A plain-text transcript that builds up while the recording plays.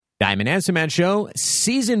Answer Man Show,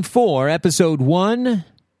 Season 4, Episode 1,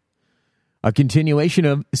 a continuation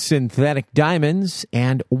of synthetic diamonds,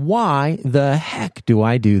 and why the heck do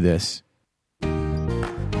I do this?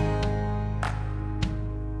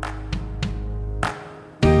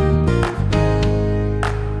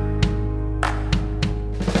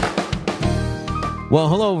 Well,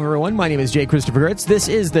 hello, everyone. My name is Jay Christopher Ritz. This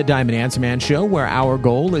is the Diamond Answer Man Show, where our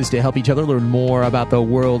goal is to help each other learn more about the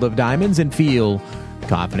world of diamonds and feel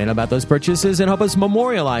confident about those purchases and help us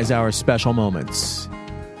memorialize our special moments.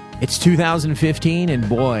 It's 2015, and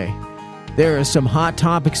boy, there are some hot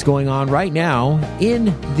topics going on right now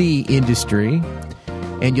in the industry,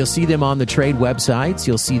 and you'll see them on the trade websites.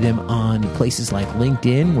 You'll see them on places like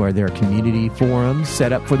LinkedIn, where there are community forums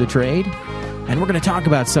set up for the trade, and we're going to talk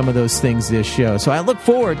about some of those things this show. So I look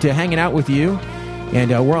forward to hanging out with you, and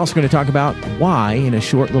we're also going to talk about why, in a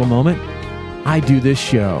short little moment, I do this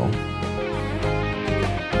show.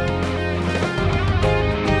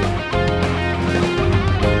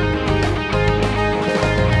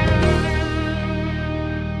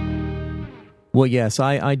 Well, yes,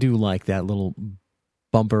 I do like that little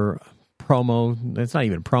bumper promo. It's not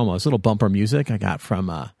even a promo. It's a little bumper music I got from,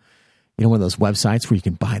 one of those websites where you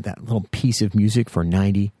can buy that little piece of music for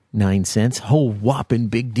 99 cents. Whole whopping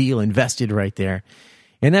big deal invested right there.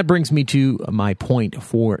 And that brings me to my point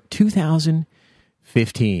for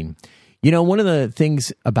 2015. One of the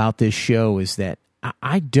things about this show is that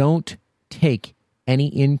I don't take any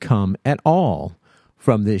income at all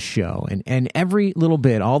from this show. And every little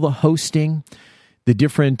bit, all the hosting, the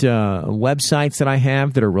different websites that I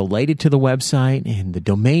have that are related to the website, and the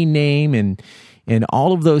domain name, and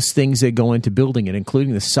all of those things that go into building it,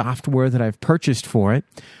 including the software that I've purchased for it,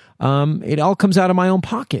 it all comes out of my own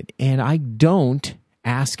pocket. And I don't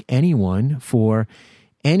ask anyone for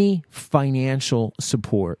any financial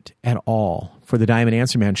support at all for the Diamond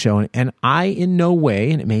Answer Man Show. And I in no way,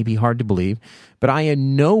 and it may be hard to believe, but I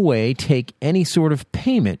in no way take any sort of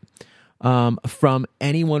payment from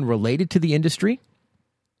anyone related to the industry,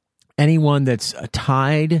 anyone that's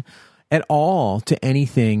tied at all to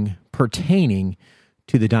anything pertaining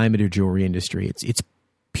to the diamond or jewelry industry. It's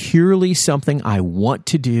purely something I want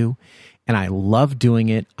to do, and I love doing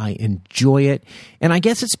it. I enjoy it. And I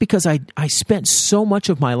guess it's because I spent so much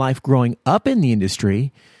of my life growing up in the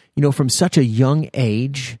industry, from such a young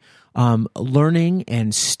age, learning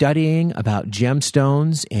and studying about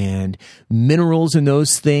gemstones and minerals and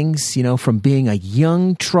those things, from being a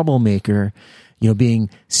young troublemaker, being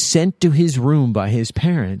sent to his room by his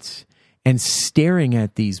parents and staring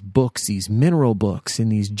at these books, these mineral books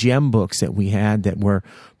and these gem books that we had that were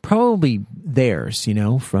probably theirs,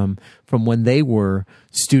 from when they were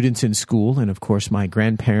students in school. And of course, my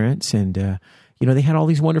grandparents, and, they had all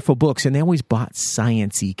these wonderful books, and they always bought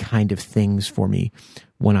science-y kind of things for me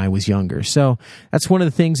when I was younger. So that's one of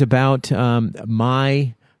the things about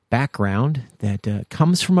my background that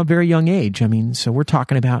comes from a very young age. So we're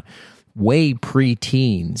talking about way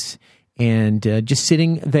pre-teens. And just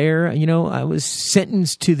sitting there, I was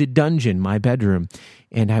sentenced to the dungeon, my bedroom,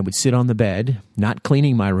 and I would sit on the bed, not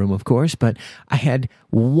cleaning my room, of course, but I had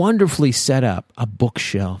wonderfully set up a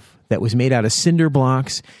bookshelf that was made out of cinder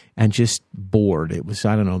blocks and just board. It was,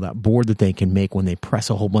 that board that they can make when they press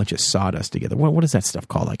a whole bunch of sawdust together. What is that stuff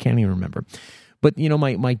called? I can't even remember. But,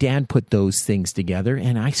 my dad put those things together,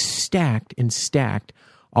 and I stacked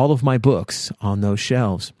all of my books on those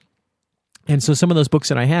shelves. And so some of those books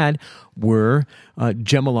that I had were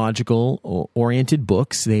gemological-oriented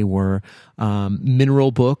books. They were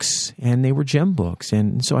mineral books, and they were gem books.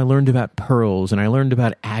 And so I learned about pearls, and I learned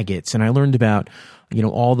about agates, and I learned about,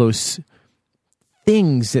 all those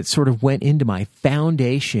things that sort of went into my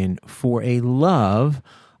foundation for a love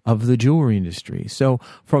of the jewelry industry. So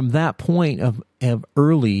from that point of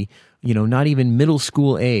early, not even middle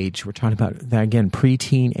school age, we're talking about that again,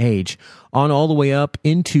 preteen age, on all the way up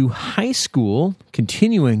into high school,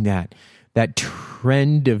 continuing that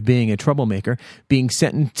trend of being a troublemaker, being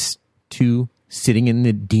sentenced to sitting in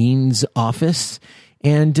the dean's office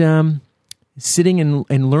and sitting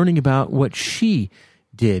and learning about what she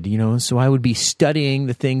did, so I would be studying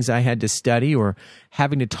the things I had to study, or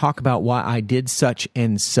having to talk about why I did such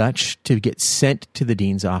and such to get sent to the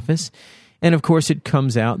dean's office. And of course, it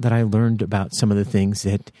comes out that I learned about some of the things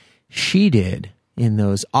that she did in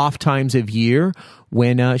those off times of year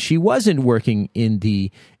when she wasn't working in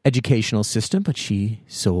the educational system, but she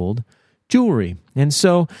sold jewelry. And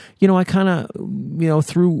so, I kind of,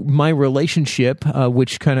 through my relationship,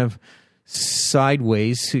 which kind of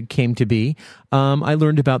sideways came to be, I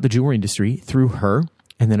learned about the jewelry industry through her.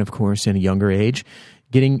 And then, of course, in a younger age,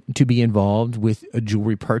 getting to be involved with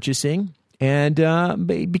jewelry purchasing and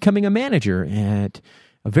becoming a manager at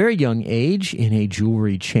a very young age in a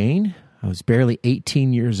jewelry chain. I was barely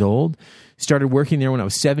 18 years old. Started working there when I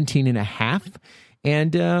was 17 and a half.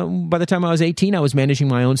 And by the time I was 18, I was managing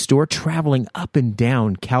my own store, traveling up and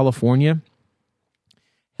down California,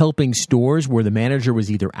 helping stores where the manager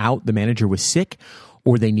was either out, the manager was sick,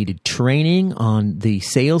 or they needed training on the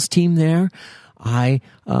sales team there. I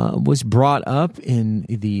was brought up in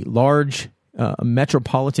the large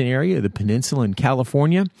metropolitan area of the peninsula in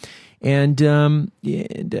California. And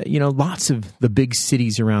lots of the big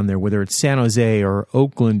cities around there, whether it's San Jose or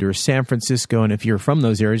Oakland or San Francisco. And if you're from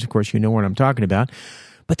those areas, of course, you know what I'm talking about.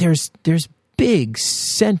 But there's big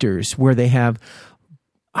centers where they have,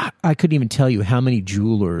 I couldn't even tell you how many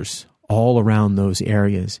jewelers all around those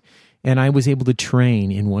areas. And I was able to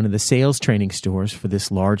train in one of the sales training stores for this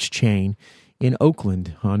large chain in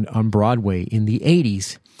Oakland on Broadway in the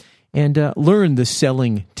 80s and learn the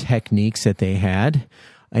selling techniques that they had.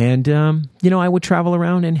 And, I would travel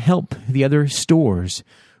around and help the other stores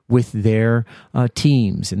with their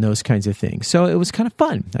teams and those kinds of things. So it was kind of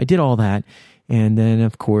fun. I did all that. And then,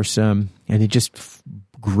 of course, and it just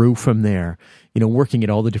grew from there, working at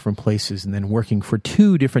all the different places and then working for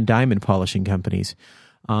 2 different diamond polishing companies,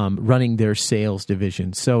 running their sales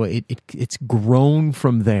division. So it's grown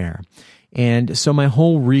from there. And so my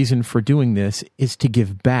whole reason for doing this is to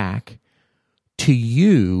give back to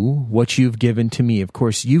you what you've given to me. Of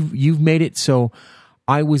course, you've made it so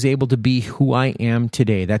I was able to be who I am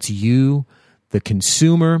today. That's you, the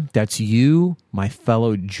consumer. That's you, my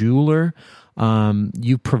fellow jeweler.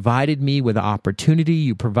 You provided me with opportunity.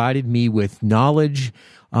 You provided me with knowledge.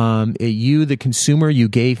 You, the consumer, you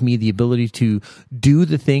gave me the ability to do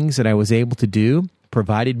the things that I was able to do.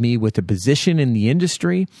 Provided me with a position in the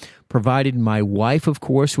industry, provided my wife, of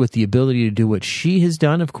course, with the ability to do what she has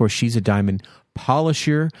done. Of course, she's a diamond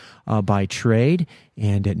polisher by trade,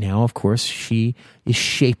 and now, of course, she is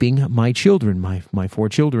shaping my children, my 4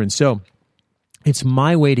 children. So it's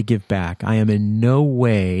my way to give back. I am in no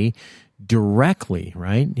way directly,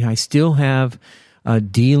 right? I still have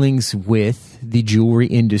dealings with the jewelry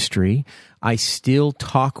industry. I still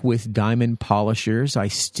talk with diamond polishers. I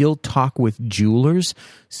still talk with jewelers,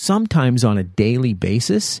 sometimes on a daily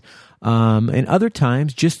basis, and other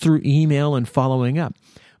times just through email and following up.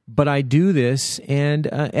 But I do this, and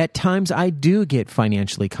at times I do get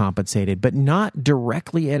financially compensated, but not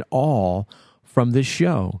directly at all from this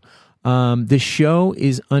show. The show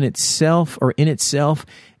is in itself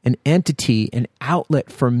an entity, an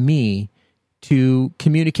outlet for me to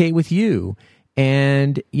communicate with you.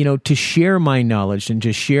 And, to share my knowledge and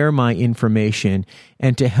to share my information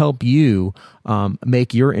and to help you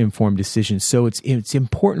make your informed decisions. So it's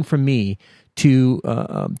important for me to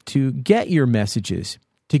get your messages,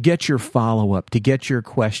 to get your follow-up, to get your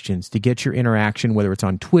questions, to get your interaction, whether it's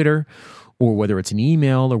on Twitter or whether it's an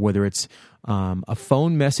email or whether it's a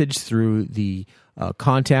phone message through the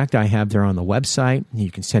contact I have there on the website.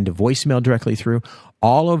 You can send a voicemail directly through.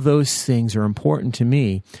 All of those things are important to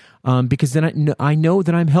me. Because then I know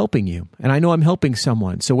that I'm helping you, and I know I'm helping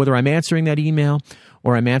someone. So whether I'm answering that email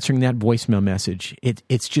or I'm answering that voicemail message,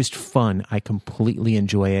 it's just fun. I completely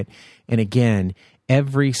enjoy it. And again,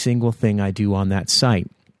 every single thing I do on that site,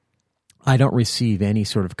 I don't receive any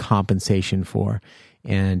sort of compensation for,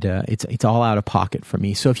 and it's all out of pocket for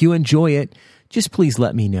me. So if you enjoy it, just please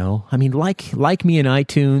let me know. I mean, like me in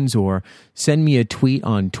iTunes, or send me a tweet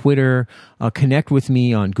on Twitter, connect with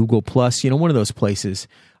me on Google+, one of those places.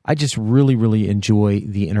 I just really, really enjoy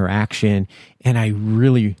the interaction, and I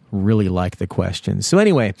really, really like the questions. So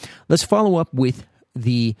anyway, let's follow up with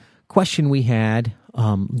the question we had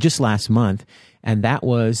just last month, and that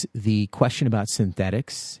was the question about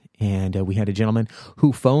synthetics. And we had a gentleman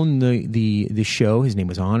who phoned the show. His name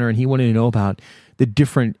was Honor, and he wanted to know about the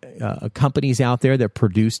different companies out there that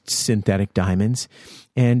produced synthetic diamonds.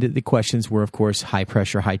 And the questions were, of course, high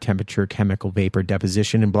pressure, high temperature, chemical vapor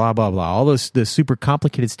deposition, and blah, blah, blah. All the super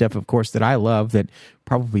complicated stuff, of course, that I love, that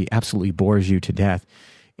probably absolutely bores you to death.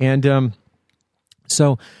 And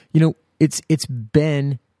so, it's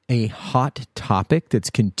been a hot topic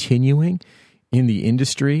that's continuing in the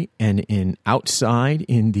industry and outside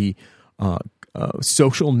in the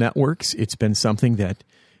social networks. It's been something that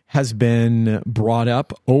has been brought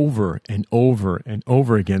up over and over and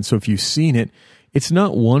over again. So if you've seen it, it's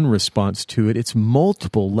not one response to it. It's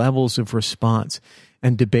multiple levels of response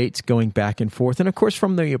and debates going back and forth. And of course,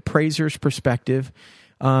 from the appraiser's perspective,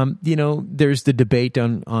 there's the debate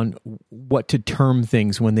on what to term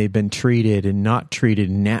things when they've been treated and not treated,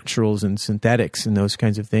 naturals and synthetics and those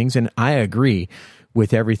kinds of things. And I agree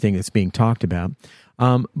with everything that's being talked about.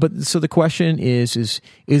 But so the question is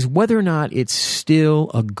whether or not it's still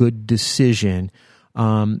a good decision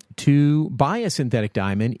to buy a synthetic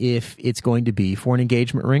diamond if it's going to be for an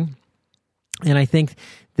engagement ring. And I think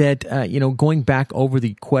that, going back over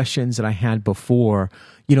the questions that I had before,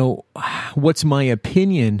 what's my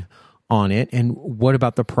opinion on it, and what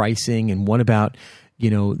about the pricing, and what about,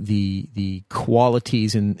 the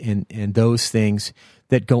qualities and those things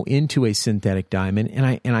that go into a synthetic diamond.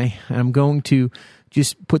 And I'm going to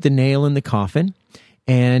just put the nail in the coffin,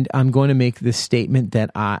 and I'm going to make the statement that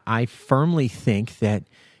I firmly think that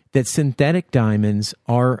synthetic diamonds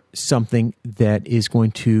are something that is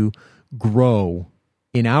going to grow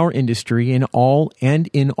in our industry, in all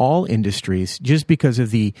industries, just because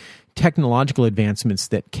of the technological advancements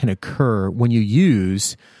that can occur when you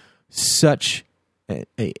use such a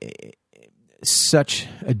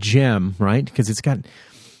gem, right? Because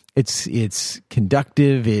it's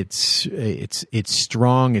conductive, it's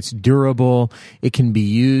strong, it's durable. It can be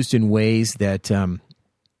used in ways that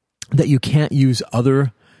you can't use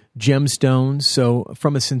other gemstones. So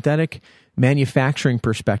from a synthetic manufacturing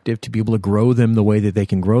perspective, to be able to grow them the way that they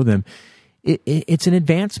can grow them, it's an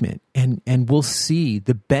advancement, and we'll see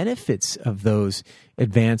the benefits of those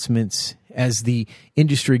advancements as the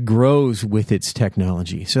industry grows with its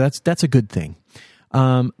technology. So that's a good thing.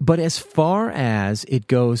 But as far as it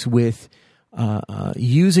goes with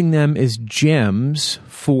using them as gems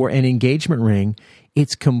for an engagement ring,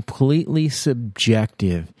 it's completely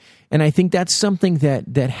subjective. And I think that's something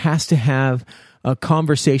that has to have a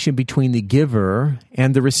conversation between the giver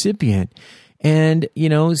and the recipient. And,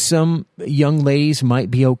 some young ladies might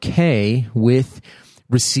be okay with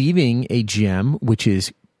receiving a gem, which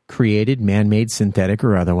is created, man-made, synthetic,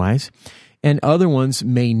 or otherwise, and other ones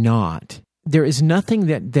may not. There is nothing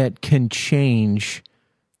that can change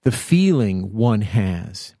the feeling one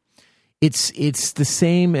has. It's the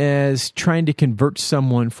same as trying to convert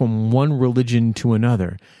someone from one religion to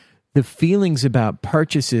another. The feelings about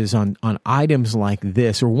purchases on items like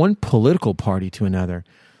this, or one political party to another,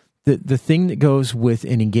 the thing that goes with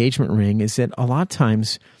an engagement ring is that a lot of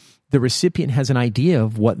times the recipient has an idea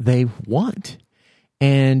of what they want.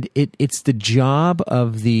 And it's the job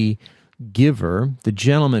of the giver, the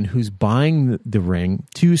gentleman who's buying the ring,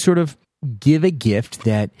 to sort of give a gift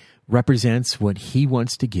that represents what he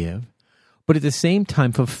wants to give, but at the same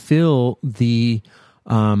time fulfill the,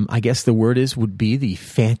 I guess the word would be the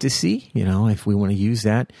fantasy, if we want to use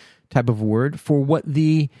that type of word, for what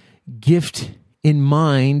the gift in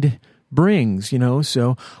mind brings,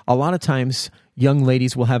 So a lot of times young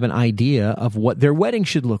ladies will have an idea of what their wedding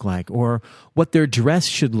should look like, or what their dress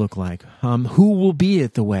should look like, who will be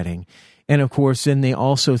at the wedding. And of course, then they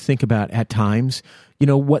also think about, at times,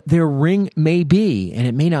 what their ring may be. And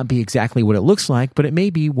it may not be exactly what it looks like, but it may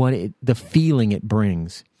be the feeling it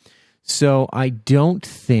brings. So I don't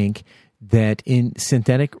think that in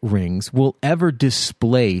synthetic rings will ever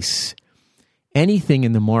displace anything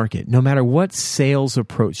in the market, no matter what sales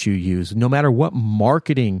approach you use, no matter what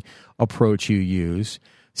marketing approach you use.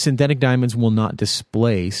 Synthetic diamonds will not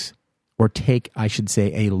displace, or take, I should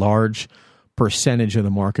say, a large percentage of the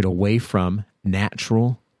market away from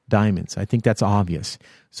natural diamonds. I think that's obvious.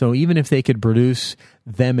 So even if they could produce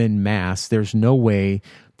them in mass, there's no way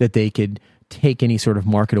that they could take any sort of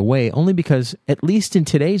market away, only because, at least in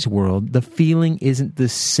today's world, the feeling isn't the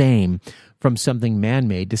same from something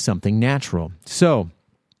man-made to something natural. So,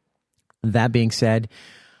 that being said,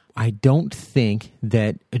 I don't think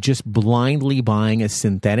that just blindly buying a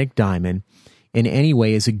synthetic diamond in any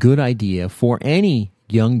way is a good idea for any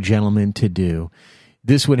young gentleman to do.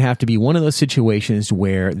 This would have to be one of those situations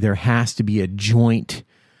where there has to be a joint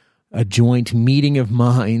meeting of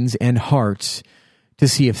minds and hearts to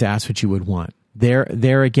see if that's what you would want.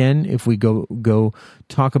 There again, if we go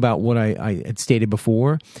talk about what I had stated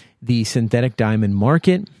before, the synthetic diamond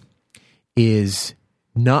market is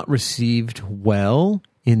not received well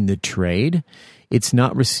in the trade. It's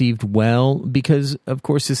not received well because, of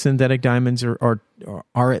course, the synthetic diamonds are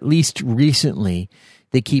at least recently,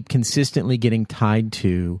 they keep consistently getting tied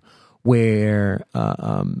to where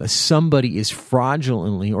somebody is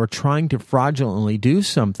fraudulently or trying to fraudulently do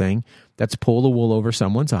something that's pull the wool over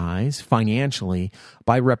someone's eyes financially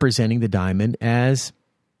by representing the diamond as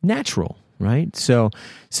natural, right? So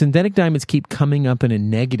synthetic diamonds keep coming up in a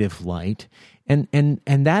negative light, and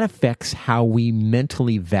that affects how we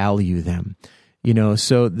mentally value them.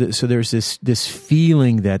 So there's this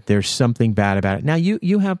feeling that there's something bad about it. Now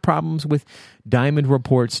you have problems with diamond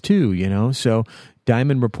reports too, so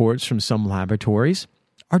diamond reports from some laboratories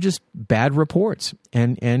are just bad reports,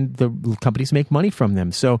 and the companies make money from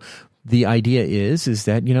them. So the idea is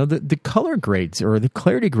that, the color grades or the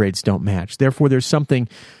clarity grades don't match. Therefore, there's something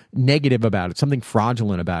negative about it, something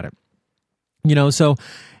fraudulent about it. So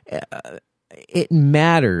it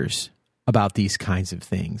matters about these kinds of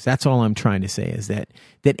things. That's all I'm trying to say, is that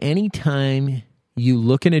anytime you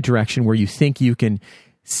look in a direction where you think you can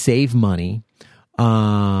save money,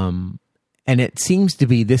 and it seems to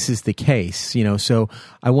be this is the case, so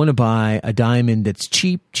I want to buy a diamond that's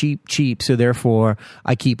cheap, so therefore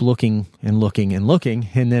I keep looking and looking and looking,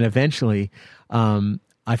 and then eventually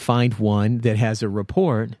I find one that has a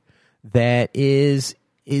report that is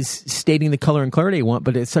stating the color and clarity I want,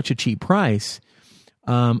 but it's such a cheap price,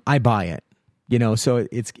 I buy it. So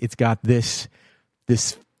it's got this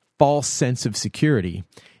false sense of security.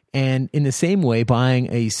 And in the same way,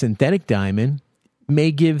 buying a synthetic diamond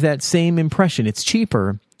may give that same impression. It's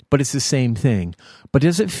cheaper, but it's the same thing. But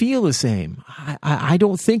does it feel the same? I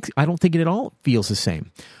don't think it at all feels the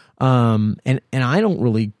same. And I don't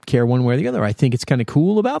really care one way or the other. I think it's kind of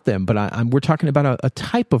cool about them. But we're talking about a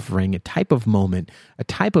type of ring, a type of moment, a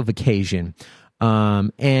type of occasion.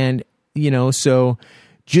 So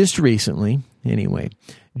just recently,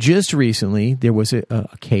 there was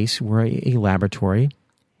a case where a laboratory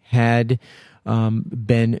had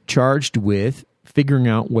been charged with figuring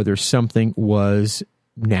out whether something was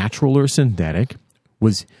natural or synthetic,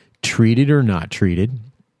 was treated or not treated,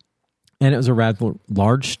 and it was a rather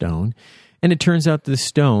large stone. And it turns out the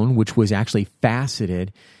stone, which was actually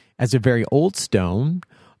faceted as a very old stone,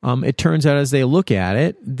 it turns out as they look at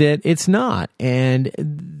it that it's not. And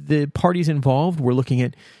the parties involved were looking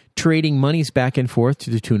at trading monies back and forth to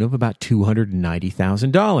the tune of about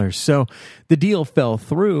 $290,000. So the deal fell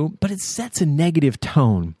through, but it sets a negative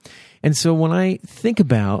tone. And so when I think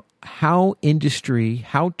about how industry,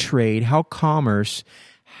 how trade, how commerce,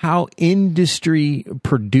 how industry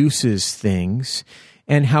produces things,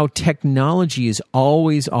 and how technology is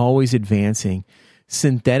always advancing,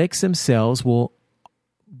 synthetics themselves will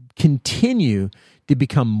continue to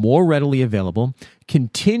become more readily available,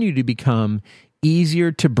 continue to become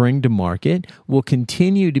easier to bring to market, will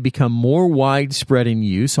continue to become more widespread in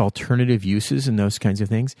use, alternative uses and those kinds of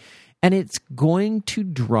things. And it's going to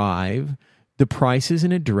drive the prices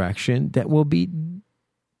in a direction that will be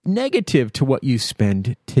negative to what you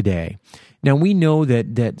spend today. Now, we know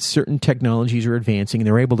that certain technologies are advancing and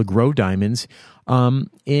they're able to grow diamonds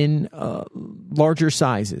in larger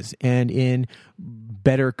sizes and in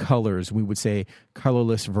better colors, we would say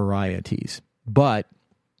colorless varieties. But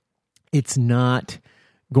it's not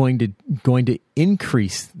going to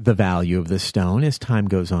increase the value of the stone as time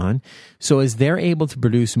goes on. So as they're able to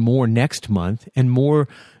produce more next month and more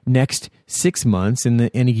next 6 months and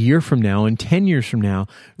a year from now and 10 years from now,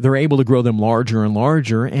 they're able to grow them larger and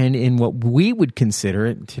larger. And in what we would consider,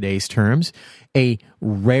 in today's terms, a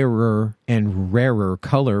rarer and rarer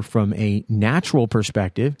color from a natural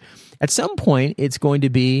perspective, at some point it's going to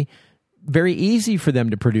be very easy for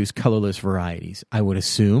them to produce colorless varieties, I would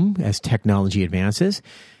assume, as technology advances.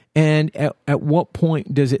 And at what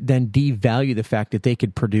point does it then devalue the fact that they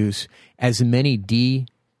could produce as many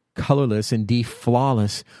colorless and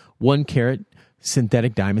flawless 1 carat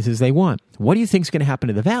synthetic diamonds as they want? What do you think is going to happen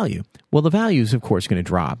to the value? Well, the value is, of course, going to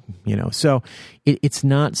drop. So it's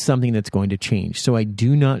not something that's going to change. So I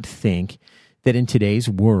do not think that in today's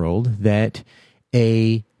world that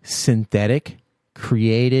a synthetic,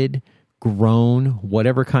 created, grown,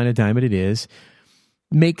 whatever kind of diamond it is,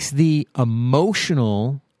 makes the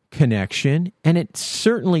emotional connection, and it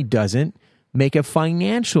certainly doesn't make a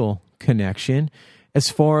financial connection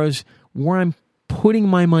as far as where I'm putting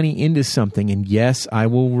my money into something. And yes, I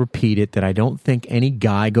will repeat it, that I don't think any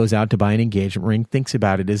guy goes out to buy an engagement ring, thinks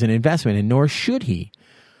about it as an investment, and nor should he.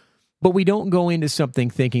 But we don't go into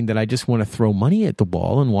something thinking that I just want to throw money at the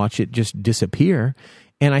wall and watch it just disappear.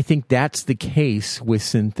 And I think that's the case with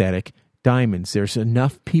synthetic diamonds. There's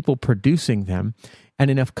enough people producing them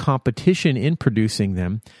and enough competition in producing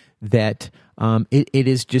them that it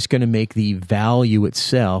is just going to make the value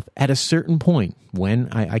itself at a certain point, when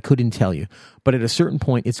I couldn't tell you, but at a certain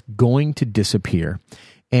point it's going to disappear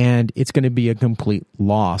and it's going to be a complete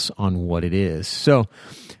loss on what it is. So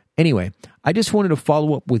anyway, I just wanted to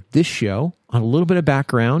follow up with this show on a little bit of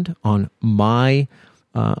background on my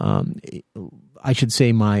I should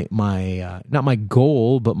say my not my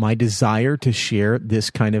goal, but my desire to share this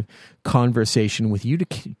kind of conversation with you,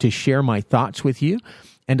 to share my thoughts with you,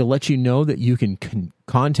 and to let you know that you can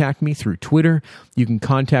contact me through Twitter. You can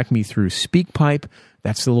contact me through SpeakPipe.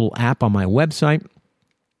 That's the little app on my website.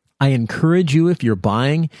 I encourage you, if you're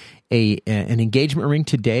buying an engagement ring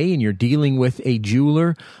today and you're dealing with a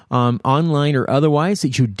jeweler online or otherwise,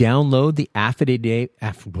 that you download the affidavit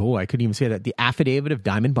of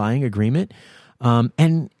diamond buying agreement,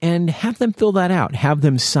 and have them fill that out, have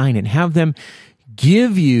them sign it, have them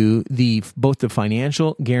give you both the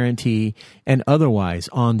financial guarantee and otherwise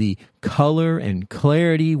on the color and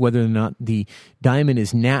clarity, whether or not the diamond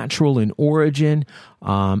is natural in origin,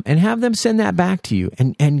 and have them send that back to you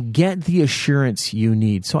and get the assurance you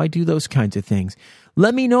need. So I do those kinds of things.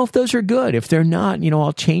 Let me know if those are good. If they're not,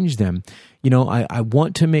 I'll change them. I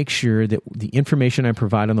want to make sure that the information I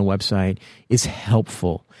provide on the website is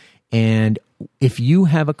helpful. And if you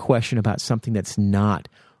have a question about something that's not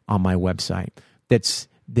on my website, that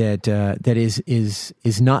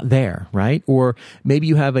is not there, right? Or maybe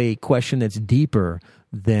you have a question that's deeper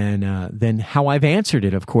than how I've answered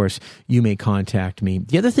it. Of course, you may contact me.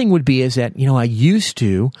 The other thing would be is that I used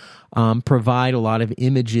to provide a lot of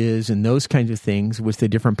images and those kinds of things with the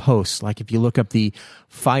different posts. Like if you look up the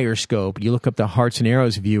Fire Scope, you look up the Hearts and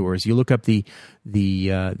Arrows viewers, you look up the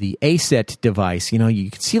ASET device. You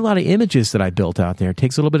can see a lot of images that I built out there. It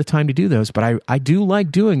takes a little bit of time to do those, but I do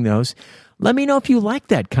like doing those. Let me know if you like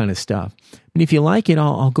that kind of stuff. And if you like it,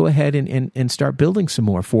 I'll go ahead and start building some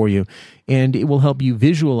more for you. And it will help you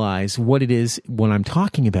visualize what it is when I'm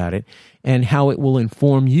talking about it and how it will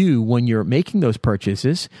inform you when you're making those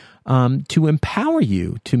purchases, to empower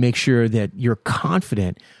you to make sure that you're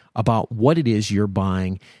confident about what it is you're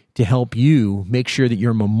buying, to help you make sure that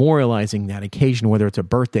you're memorializing that occasion, whether it's a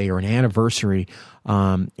birthday or an anniversary,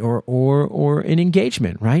 or an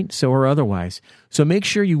engagement, right? So, or otherwise. So make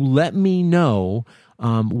sure you let me know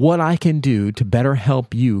what I can do to better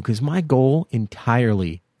help you, because my goal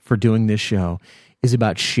entirely for doing this show is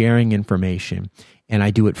about sharing information, and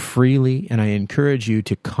I do it freely, and I encourage you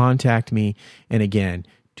to contact me. And again,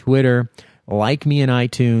 Twitter, like me in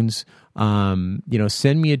iTunes,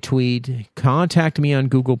 send me a tweet, contact me on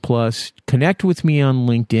Google+, connect with me on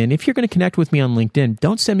LinkedIn. If you're going to connect with me on LinkedIn,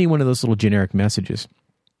 don't send me one of those little generic messages.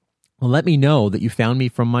 Well, let me know that you found me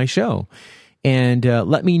from my show. And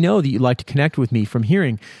let me know that you'd like to connect with me from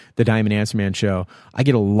hearing the Diamond Answer Man show. I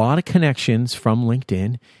get a lot of connections from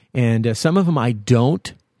LinkedIn, and some of them I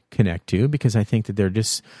don't connect to because I think that they're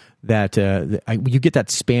just you get that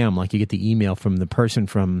spam, like you get the email from the person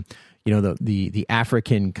from the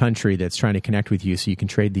African country that's trying to connect with you, so you can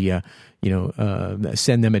trade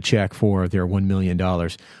send them a check for their $1 million.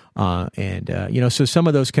 So some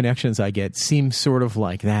of those connections I get seem sort of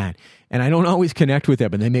like that. And I don't always connect with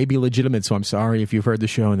them, and they may be legitimate, so I'm sorry if you've heard the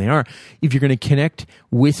show and they are. If you're going to connect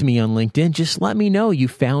with me on LinkedIn, just let me know you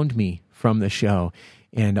found me from the show.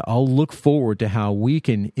 And I'll look forward to how we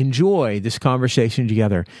can enjoy this conversation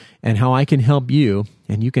together and how I can help you,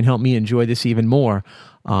 and you can help me enjoy this even more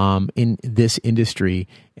in this industry.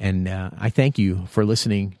 And I thank you for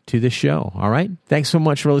listening to this show. All right? Thanks so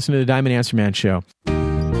much for listening to the Diamond Answer Man show.